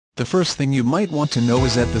The first thing you might want to know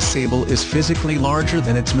is that the Sable is physically larger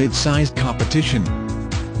than its mid-sized competition.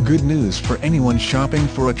 Good news for anyone shopping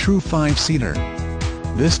for a true 5-seater.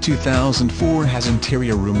 This 2004 has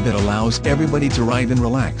interior room that allows everybody to ride and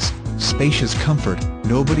relax, spacious comfort,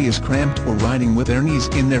 nobody is cramped or riding with their knees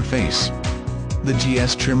in their face. The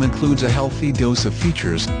GS trim includes a healthy dose of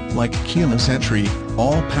features, like keyless entry,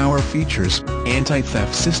 all-power features,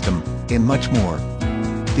 anti-theft system, and much more.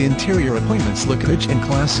 The interior appointments look rich and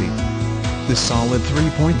classy. The solid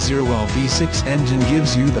 3.0L V6 engine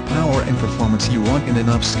gives you the power and performance you want in an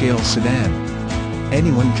upscale sedan.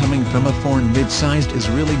 Anyone coming from a foreign mid-sized is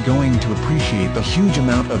really going to appreciate the huge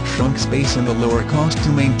amount of trunk space and the lower cost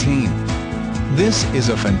to maintain. This is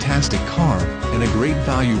a fantastic car, and a great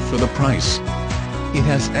value for the price. It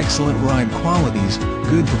has excellent ride qualities,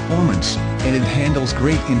 good performance, and it handles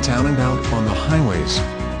great in town and out on the highways.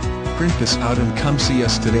 Print this out and come see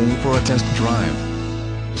us today for a test drive.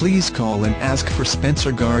 Please call and ask for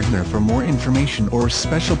Spencer Gardner for more information or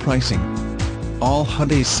special pricing. All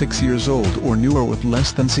Hyundais 6 years old or newer with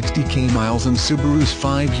less than 60k miles and Subarus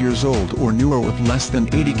 5 years old or newer with less than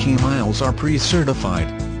 80k miles are pre-certified.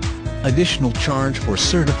 Additional charge for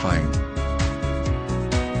certifying.